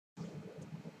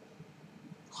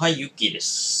はい、ユッキーで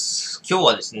す。今日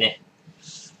はですね、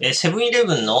セブンイレ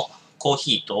ブンのコー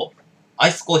ヒーと、ア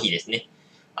イスコーヒーですね。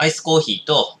アイスコーヒー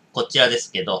と、こちらで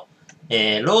すけど、ロ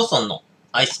ーソンの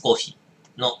アイスコーヒ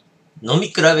ーの飲み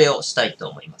比べをしたいと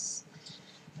思います。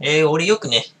俺よく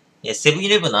ね、セブンイ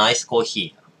レブンのアイスコー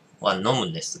ヒーは飲む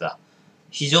んですが、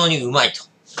非常にうまいと。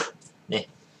ね。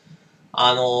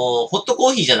ホットコ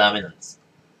ーヒーじゃダメなんです。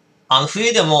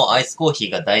冬でもアイスコーヒ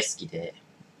ーが大好きで、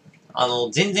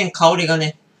全然香りが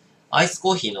ね、アイス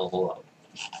コーヒーの方が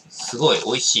すごい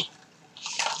美味しい。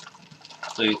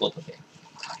ということで。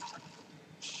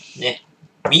ね。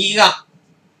右が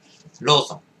ロー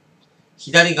ソン。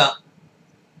左が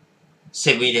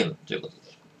セブンイレブンということで。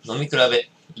飲み比べ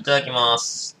いただきま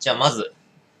す。じゃあまず、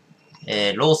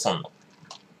ローソンの。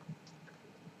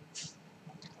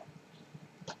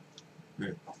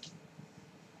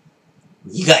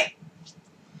苦い。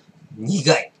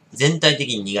苦い。全体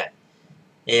的に苦い。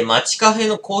街カフェ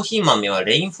のコーヒー豆は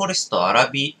レインフォレストアラ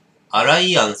イ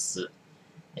アンス、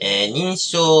認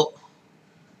証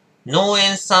農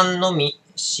園産のみ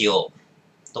使用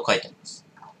と書いてあります。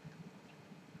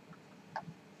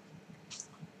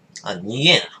苦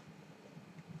えな。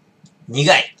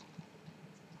苦い。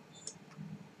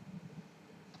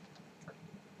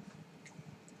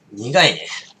苦いね。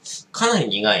かなり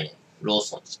苦いね。ロー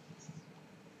ソン。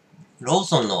ロー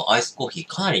ソンのアイスコーヒー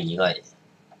かなり苦いね。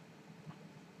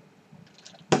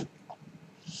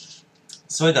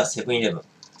それではセブンイレブン。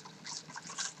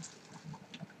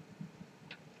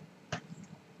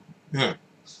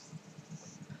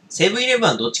セブンイレブン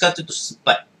はどっちかっていうと酸っ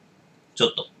ぱい。ちょ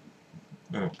っと。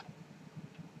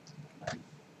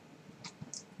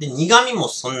で、苦味も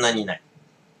そんなにない。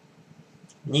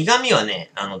苦味は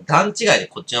ね、段違いで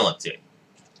こっちの方が強い。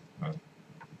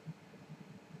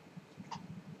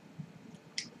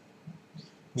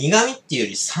苦味っていうよ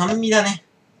り酸味だね。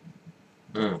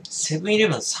セブンイレ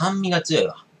ブン酸味が強い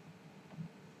わ。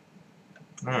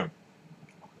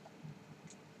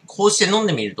こうして飲ん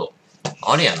でみると、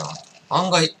あれやな。案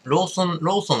外、ローソ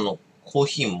ンのコー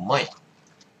ヒーもうまい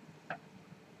な。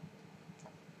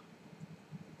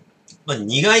まあ、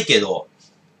苦いけど、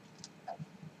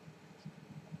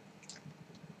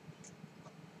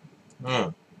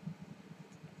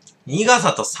苦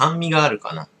さと酸味がある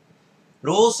かな。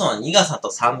ローソンは苦さと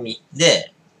酸味。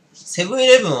で、セブンイ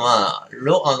レブンは、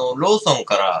ローソン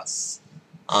から、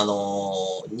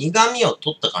苦味を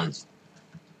取った感じ。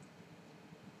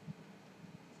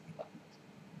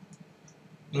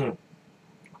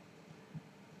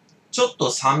ちょっ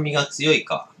と酸味が強い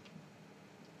か。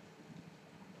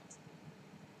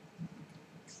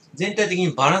全体的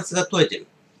にバランスが取れてる。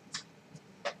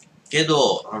け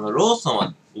ど、ローソン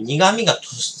は苦味が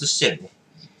突出してるね。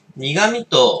苦味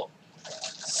と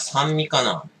酸味か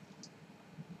な。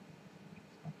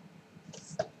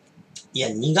いや、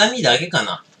苦味だけか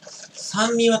な。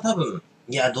酸味は多分、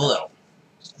いや、どうだろ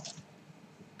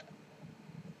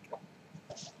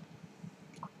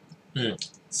う。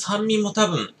酸味も多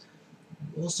分、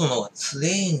ローソンの方が強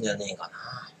いんじゃねえか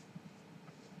な。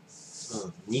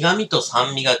苦味と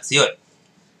酸味が強い。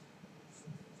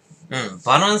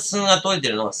バランスが取れて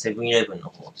るのがセブンイレブンの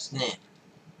方ですね。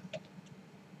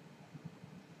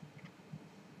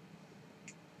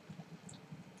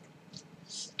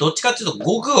どっちかっていうと、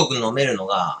ごくごく飲めるの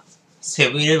が、セ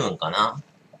ブンイレブンかな。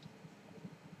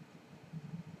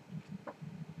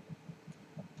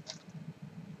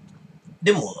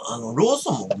でも、ロー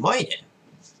ソンもうまいね。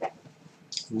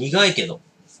苦いけど。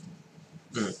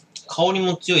香り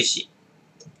も強いし。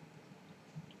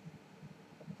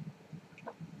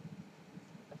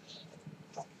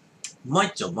うまい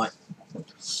っちゃうまい。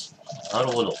な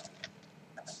るほど。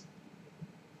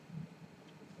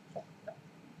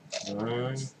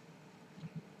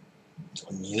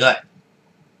苦い。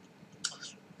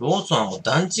ローソンはもう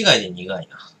段違いで苦い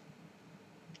な。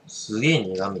すげえ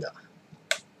苦味だ。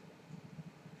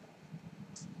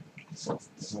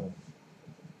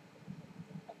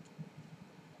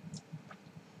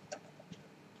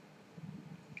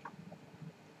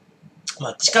ま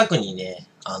あ、近くにね、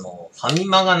ファミ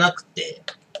マがなくて、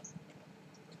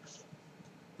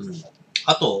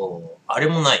あと、あれ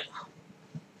もない。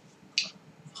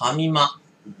ファミマ。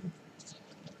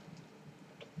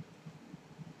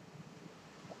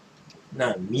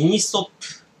ミニスト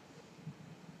ッ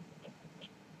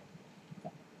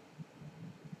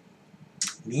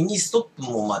プ。ミニストップ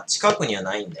もまあ近くには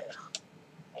ないんだよな。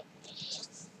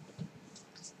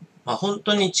まあ本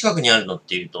当に近くにあるのっ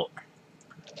ていうと、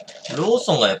ロー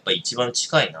ソンがやっぱ一番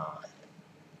近いな。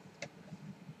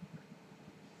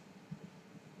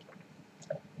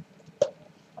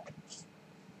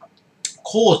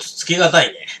コーツつけがた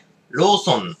いね。ロー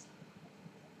ソン。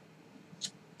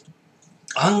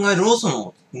案外ローソン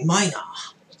もうまいな。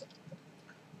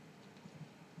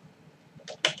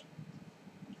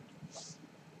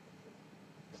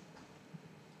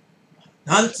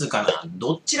なんつうかな。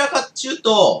どちらかっちゅう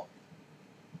と、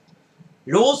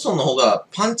ローソンの方が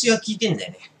パンチが効いてんだ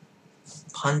よね。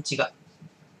パンチが。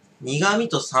苦味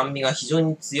と酸味が非常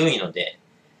に強いので、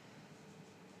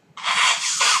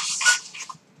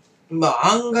ま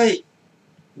あ案外、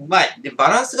うまい。で、バ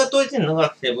ランスが取れてるの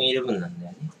がセブンイレブンなんだ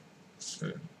よね。う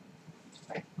ん。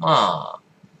まあ、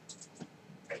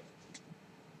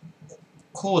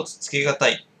コーツつけがた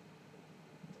い。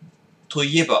と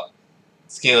いえば、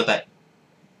つけがたい。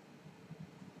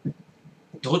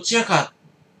どちらか、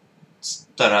つ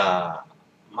ったら、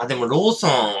まあでもローソ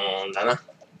ンだな。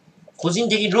個人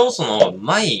的にローソンの方がう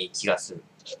まい気がする。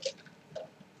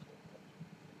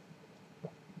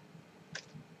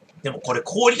でもこれ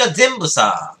氷が全部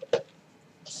さ、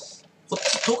こっ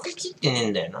ち溶けきってねえ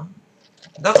んだよな。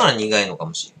だから苦いのか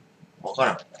もしれん。わか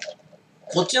らん。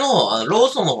こっちの方、ロー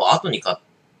ソンの方後に買っ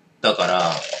たか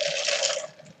ら、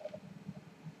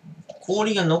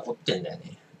氷が残ってんだよ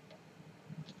ね。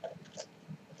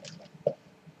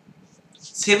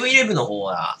セブンイレブンの方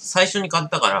は最初に買っ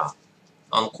たから、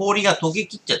氷が溶け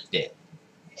きっちゃって、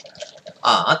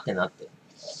あってなって。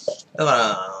だか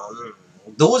ら、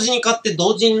同時に買って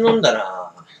同時に飲んだ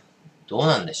ら、どう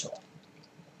なんでしょ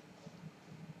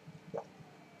う。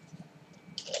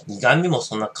苦味も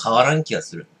そんな変わらん気が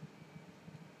する。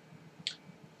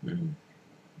うん。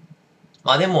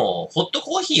まあでも、ホット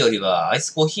コーヒーよりはアイ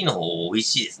スコーヒーの方美味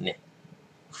しいですね。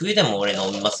冬でも俺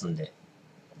飲みますんで。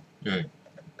うん。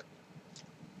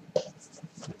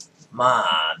ま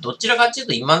あ、どちらかっていう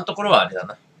と今のところはあれだ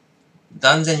な。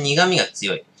断然苦味が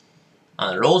強い。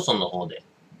ローソンの方で、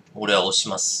俺は推し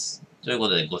ます。というこ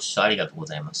とでご視聴ありがとうご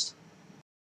ざいました。